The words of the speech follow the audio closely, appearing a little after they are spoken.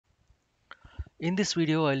In this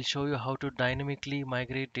video, I'll show you how to dynamically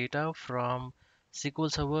migrate data from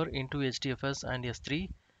SQL Server into Hdfs and S3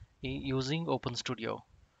 using OpenStudio.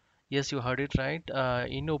 Yes, you heard it right.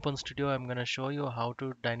 In OpenStudio, I'm going to show you how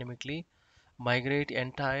to dynamically migrate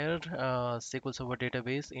entire SQL Server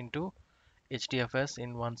database into HDFS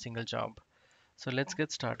in one single job. So let's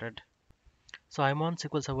get started. So I'm on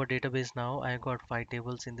SQL Server database now. I got 5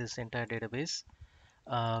 tables in this entire database: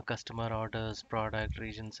 customer, orders, product,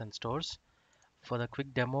 regions, and stores. For the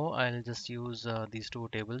quick demo, I'll just use these two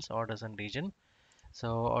tables, orders and region. So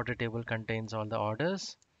order table contains all the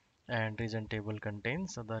orders and region table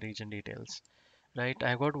contains the region details. Right,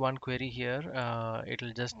 I got one query here.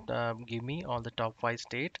 It'll just give me all the top 5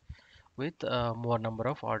 state with more number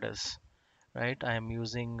of orders. Right, I am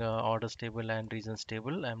using orders table and regions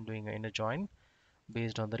table. I'm doing an inner join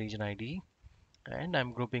based on the region ID, and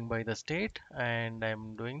I'm grouping by the state, and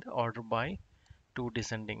I'm doing the order by to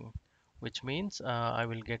descending, which means I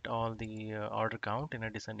will get all the order count in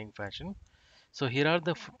a descending fashion. So here are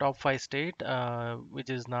the top 5 state, which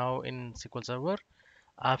is now in SQL Server.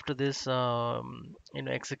 After this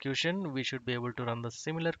execution, we should be able to run the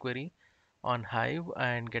similar query on Hive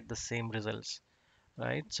and get the same results,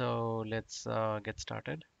 right? So let's get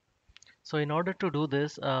started. So in order to do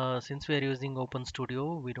this, since we are using Open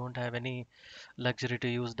Studio, we don't have any luxury to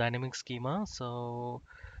use dynamic schema. So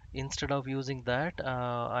instead of using that,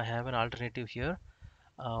 I have an alternative here,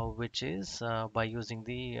 which is by using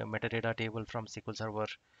the metadata table from SQL Server.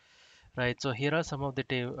 Right. So here are some of the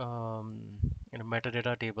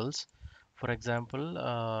metadata tables. For example,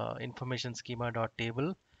 information schema dot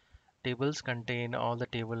table tables contain all the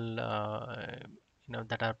table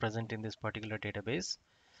that are present in this particular database.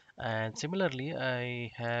 And similarly,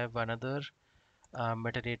 I have another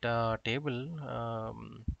metadata table.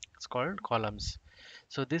 It's called columns.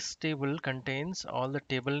 So this table contains all the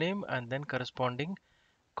table name and then corresponding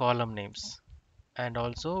column names. And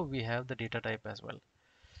also we have the data type as well.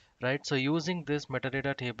 Right, so using this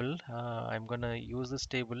metadata table, I'm gonna use this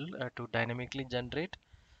table to dynamically generate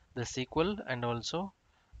the SQL and also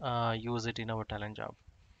use it in our Talend job.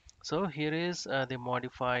 So here is the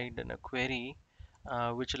modified query,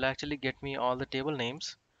 which will actually get me all the table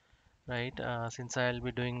names, right? Since I'll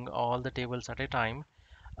be doing all the tables at a time,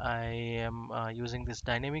 I am using this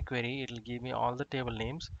dynamic query. It'll give me all the table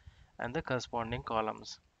names and the corresponding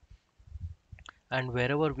columns. And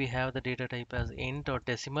wherever we have the data type as int or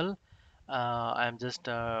decimal, I'm just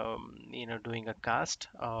doing a cast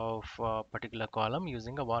of a particular column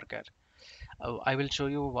using a varchar. I will show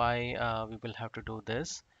you why we will have to do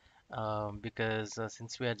this, because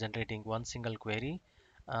since we are generating one single query,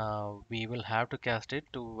 we will have to cast it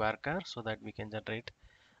to varchar so that we can generate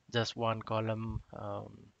just one column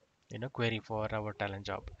query for our talent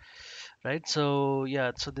job. Right, so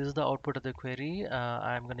yeah, so this is the output of the query.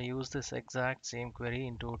 I'm going to use this exact same query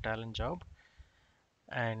into talent job,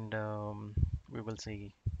 and we will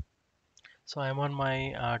see. So I'm on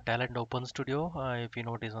my Talend Open Studio. If you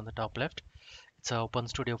notice on the top left, it's a Open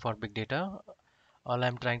Studio for big data. All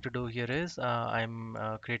I'm trying to do here is I'm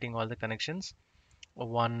creating all the connections.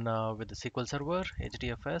 One with the SQL Server,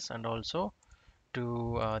 HDFS, and also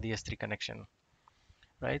to the S3 connection.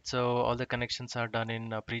 Right. So all the connections are done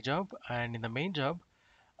in pre-job, and in the main job,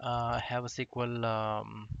 I have a SQL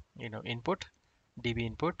input, DB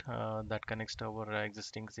input that connects to our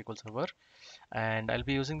existing SQL Server, and I'll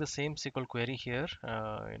be using the same SQL query here.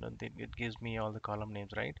 It gives me all the column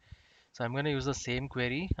names, right? So I'm going to use the same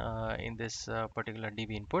query in this particular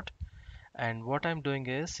DB input. And what I'm doing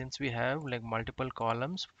is, since we have like multiple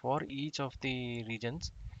columns for each of the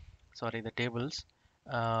regions, sorry, the tables,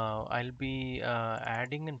 I'll be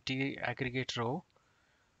adding a T aggregate row,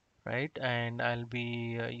 right? And I'll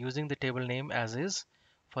be using the table name as is.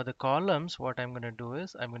 For the columns, what I'm going to do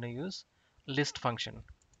is I'm going to use list function.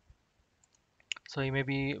 So you may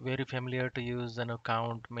be very familiar to use an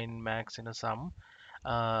count, min, max, sum.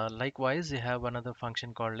 Likewise, you have another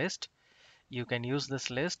function called list. You can use this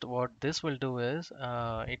list. What this will do is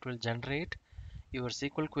it will generate your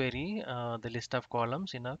SQL query, the list of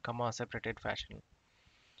columns in a comma separated fashion.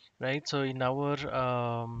 Right. So in our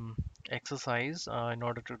exercise, in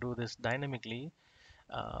order to do this dynamically,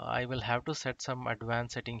 I will have to set some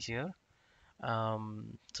advanced settings here.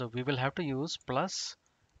 So we will have to use plus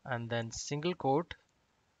and then single quote,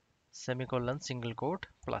 semicolon, single quote,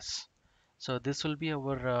 plus. So this will be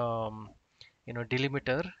our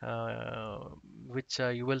delimiter, which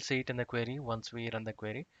you will see it in the query once we run the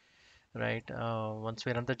query, right? Once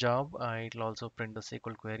we run the job, it'll also print the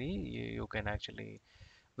SQL query. You can actually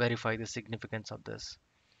verify the significance of this,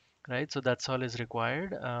 right? So that's all is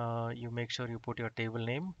required. You make sure you put your table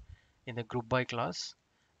name in the group by class,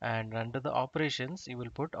 and under the operations you will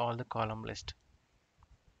put all the column list.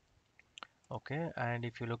 Okay, and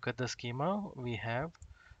if you look at the schema, we have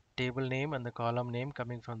table name and the column name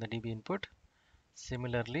coming from the DB input.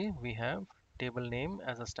 Similarly, we have table name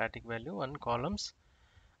as a static value and columns.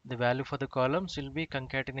 The value for the columns will be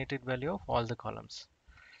concatenated value of all the columns,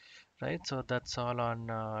 right? So that's all on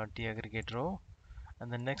taggregate row.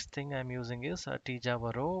 And the next thing I'm using is a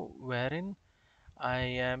tjava row, wherein I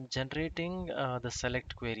am generating the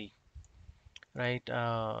select query, right?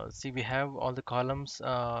 See, we have all the columns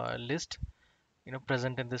list,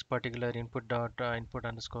 present in this particular input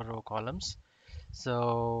underscore row columns.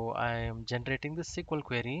 So I am generating the SQL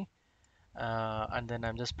query, and then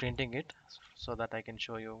I'm just printing it so that I can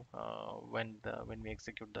show you when we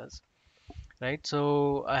execute this. Right,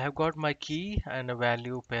 so I have got my key and a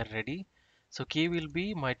value pair ready. So key will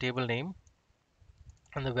be my table name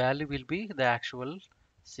and the value will be the actual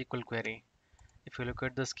SQL query. If you look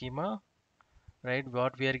at the schema, right,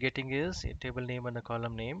 what we are getting is a table name and a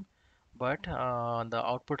column name, but on the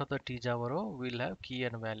output of the tjava row we'll have key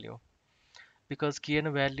and value, because key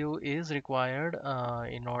and value is required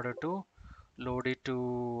in order to load it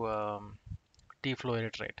to tflow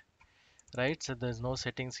iterate, right? So there's no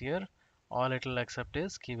settings here, all it will accept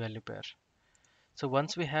is key value pair. So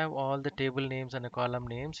once we have all the table names and the column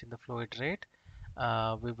names in the flow iterate,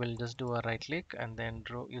 we will just do a right click and then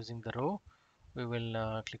using the row, we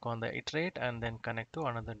will click on the iterate and then connect to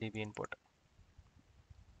another DB input.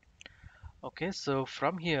 Okay, so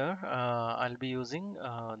from here, I'll be using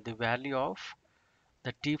the value of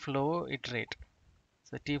the tflow iterate.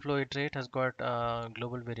 So tflow iterate has got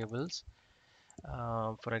global variables.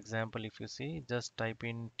 For example, if you see, just type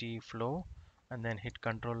in tflow and then hit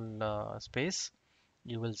control space,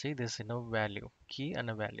 you will see this value, key and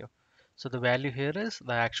a value. So the value here is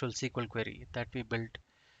the actual SQL query that we built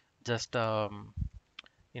just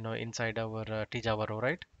inside our tjava row,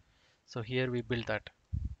 right? So here we built that.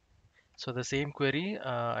 So the same query,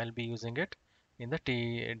 I'll be using it in the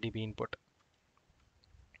DB input,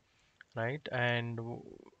 right? And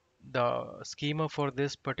the schema for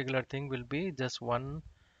this particular thing will be just one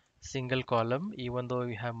single column, even though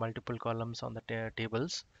we have multiple columns on the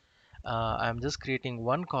tables. I'm just creating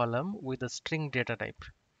one column with a string data type,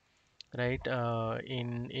 right?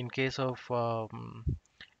 In case of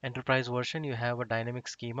enterprise version, you have a dynamic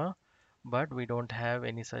schema, but we don't have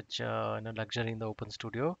any such luxury in the Open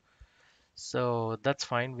Studio. So that's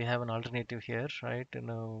fine. We have an alternative here, right?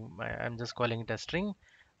 I'm just calling it a string,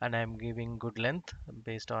 and I'm giving good length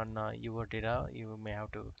based on your data. You may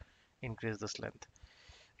have to increase this length,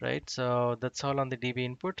 right? So that's all on the DB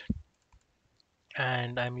input,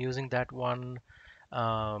 and I'm using that one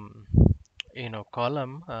um,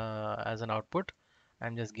 column as an output.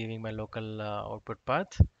 I'm just giving my local output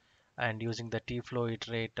path and using the tflow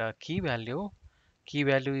iterate key value. Key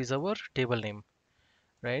value is our table name,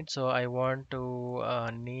 right? So I want to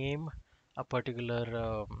name a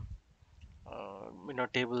particular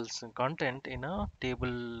tables content in a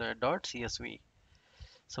table dot csv.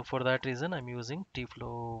 So for that reason I'm using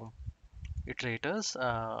tflow iterators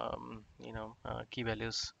key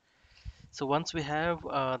values. So once we have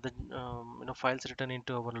the files written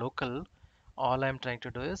into our local, all I'm trying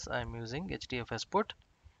to do is I'm using hdfs put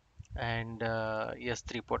and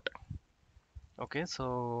s3 put. Okay,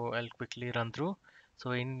 so I'll quickly run through.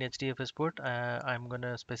 So in hdfs put, I'm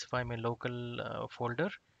gonna specify my local folder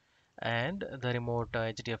and the remote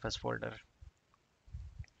hdfs folder.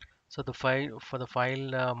 So the file for the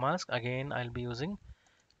file mask, again I'll be using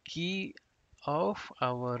key of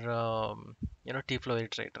our tflow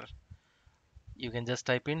iterator. You can just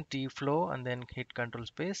type in tflow and then hit control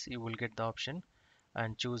space, you will get the option,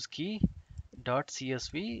 and choose key dot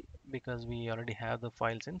csv because we already have the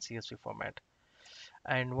files in csv format.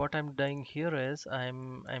 And what I'm doing here is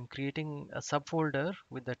I'm creating a subfolder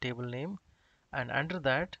with the table name, and under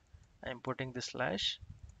that I'm putting the slash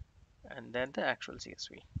and then the actual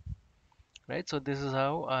csv, right? So this is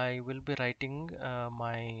how I will be writing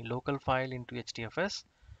my local file into hdfs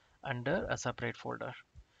under a separate folder.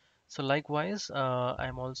 So likewise,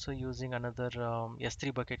 I'm also using another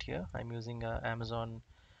S3 bucket here. I'm using Amazon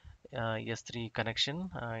S3 connection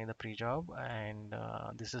in the pre-job, and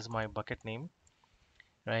this is my bucket name,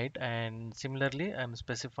 right? And similarly, I'm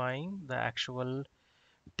specifying the actual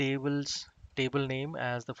table name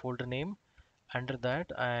as the folder name. Under that,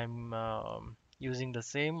 I'm using the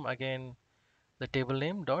same again, the table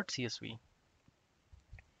name dot csv.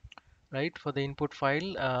 Right, for the input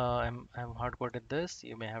file, I'm hard coded this.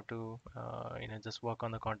 You may have to just work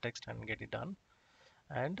on the context and get it done.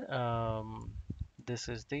 And this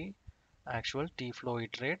is the actual tflow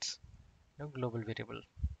iterates. global variable,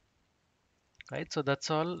 right? So that's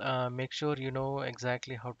all. Make sure you know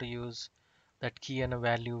exactly how to use that key and a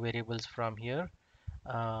value variables from here.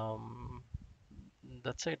 Um,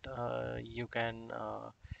 that's it. You can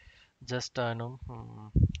just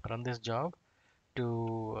run this job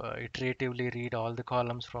to iteratively read all the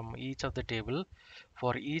columns from each of the table.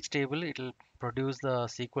 For each table, it will produce the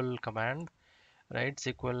SQL command, right?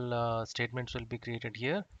 SQL statements will be created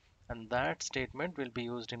here, and that statement will be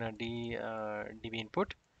used in a DB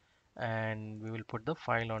input, and we will put the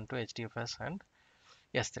file onto Hdfs and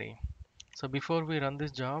S3. So before we run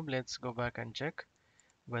this job, let's go back and check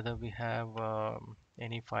whether we have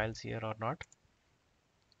any files here or not.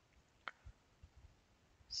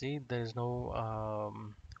 See, there is no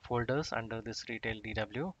folders under this retail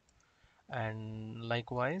DW, and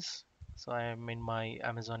likewise, so I am in my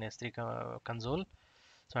Amazon S3 console.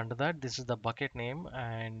 So under that, this is the bucket name,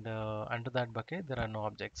 and under that bucket, there are no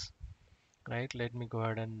objects, right? Let me go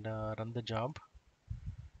ahead and run the job.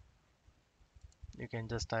 You can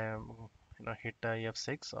just hit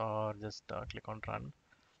F6 or just click on run.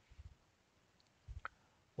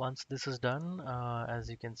 Once this is done, as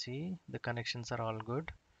you can see, the connections are all good,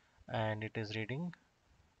 and it is reading.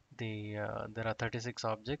 There are 36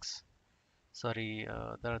 objects. Sorry,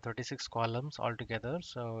 there are 36 columns altogether.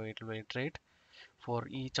 So it will iterate for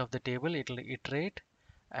each of the table. It will iterate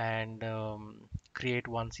and create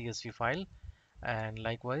one CSV file, and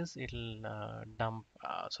likewise it'll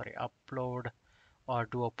upload or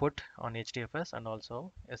do a put on HDFS and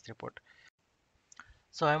also S3 put.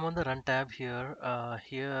 So I'm on the run tab here.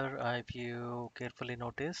 If you carefully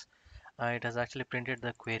notice, it has actually printed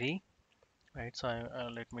the query, right? So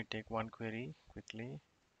let me take one query quickly.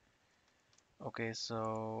 Okay,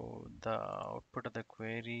 so the output of the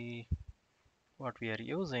query, what we are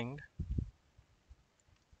using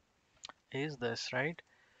is this, right?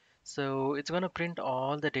 So it's going to print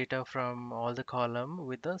all the data from all the column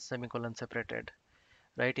with the semicolon separated,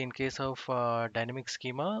 right? In case of dynamic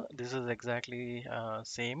schema, this is exactly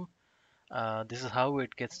same. This is how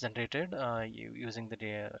it gets generated using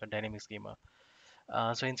the dynamic schema.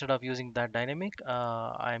 So instead of using that dynamic,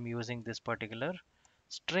 I am using this particular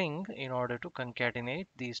string in order to concatenate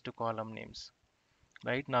these two column names.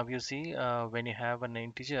 Right now you see when you have an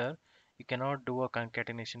integer, you cannot do a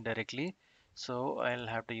concatenation directly. So I'll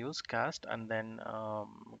have to use cast and then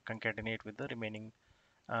concatenate with the remaining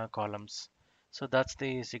columns. So that's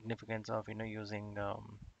the significance of using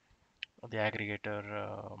the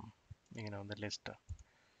aggregator, the list.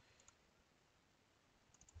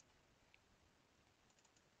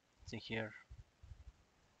 See here.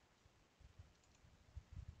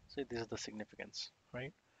 So this is the significance,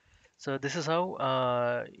 right? So this is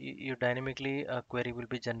how you dynamically a query will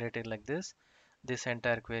be generated like this. This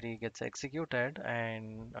entire query gets executed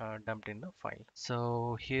and dumped in the file.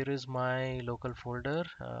 So here is my local folder.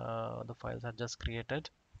 The files are just created,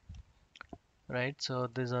 right? So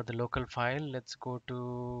these are the local file. Let's go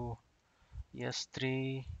to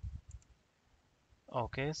S3.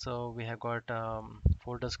 Okay, so we have got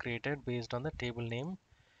folders created based on the table name.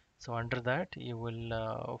 So under that, you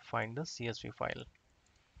will find the CSV file,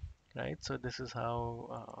 right? So this is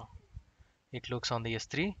how it looks on the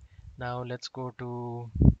S3. Now let's go to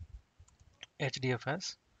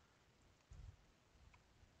HDFS.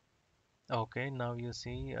 Okay, now you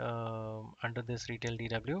see under this retail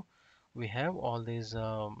DW, we have all these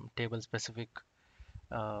table specific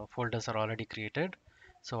folders are already created.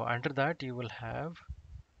 So under that you will have,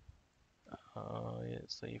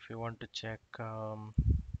 so if you want to check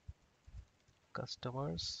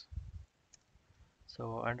customers,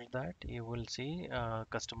 so under that you will see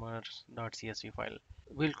customers.csv file.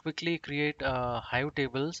 We'll quickly create Hive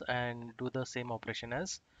tables and do the same operation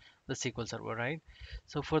as the SQL Server, right?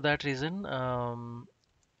 So for that reason,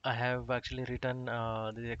 I have actually written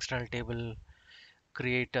the external table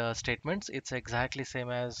create statements. It's exactly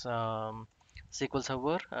same as SQL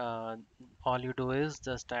Server. All you do is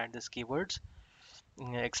just add this keywords,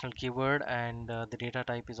 external keyword, and the data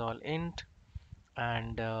type is all int,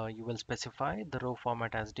 and you will specify the row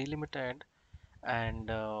format as delimited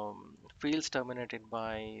and fields terminated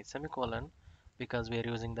by semicolon because we are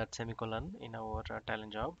using that semicolon in our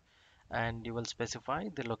talent job, and you will specify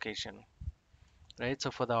the location, right? So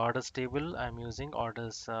for the orders table, I'm using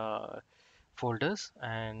orders folders,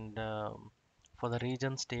 and for the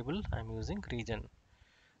regions table, I'm using region,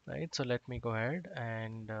 right? So let me go ahead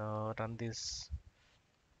and run this.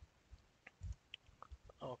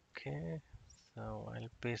 Okay, so I'll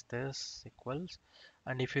paste this equals,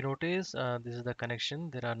 and if you notice, this is the connection.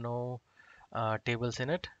 There are no tables in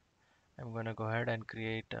it. I'm going to go ahead and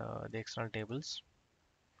create the external tables.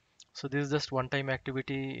 So this is just one-time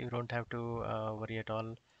activity. You don't have to worry at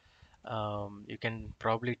all. You can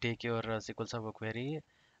probably take your SQL Server query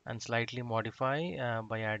and slightly modify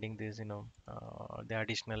by adding this, the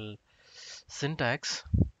additional syntax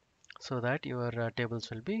so that your tables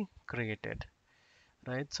will be created,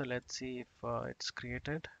 right? So let's see if it's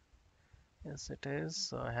created. Yes, it is.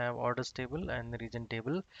 So I have orders table and the region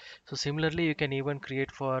table. So similarly, you can even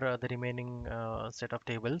create for the remaining set of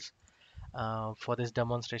tables. For this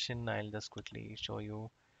demonstration, I'll just quickly show you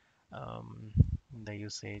um, the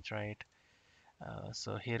usage, right?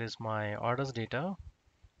 So here is my orders data,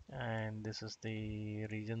 and this is the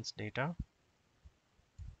regions data,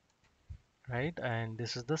 right? And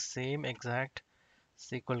this is the same exact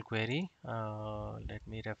SQL query. Let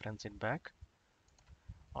me reference it back.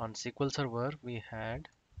 On SQL Server, we had,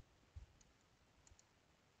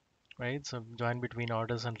 right? So join between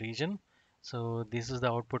orders and region. So this is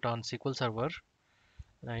the output on SQL Server,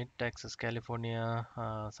 right? Texas, California,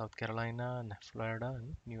 South Carolina, and Florida,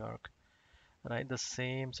 and New York, right? The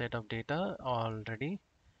same set of data already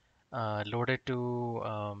loaded to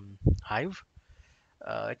Hive.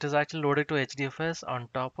 It is actually loaded to Hdfs. On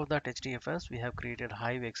top of that Hdfs, we have created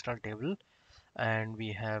Hive external table, and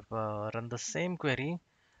we have run the same query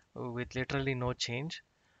with literally no change.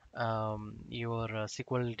 Your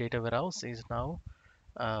SQL data warehouse is now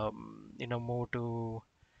moved to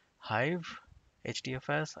Hive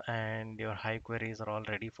HDFS, and your Hive queries are all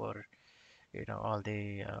ready for all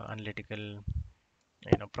the analytical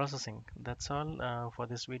processing. That's all for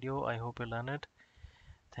this video. I hope you learn it.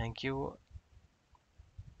 Thank you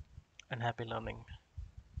and happy learning.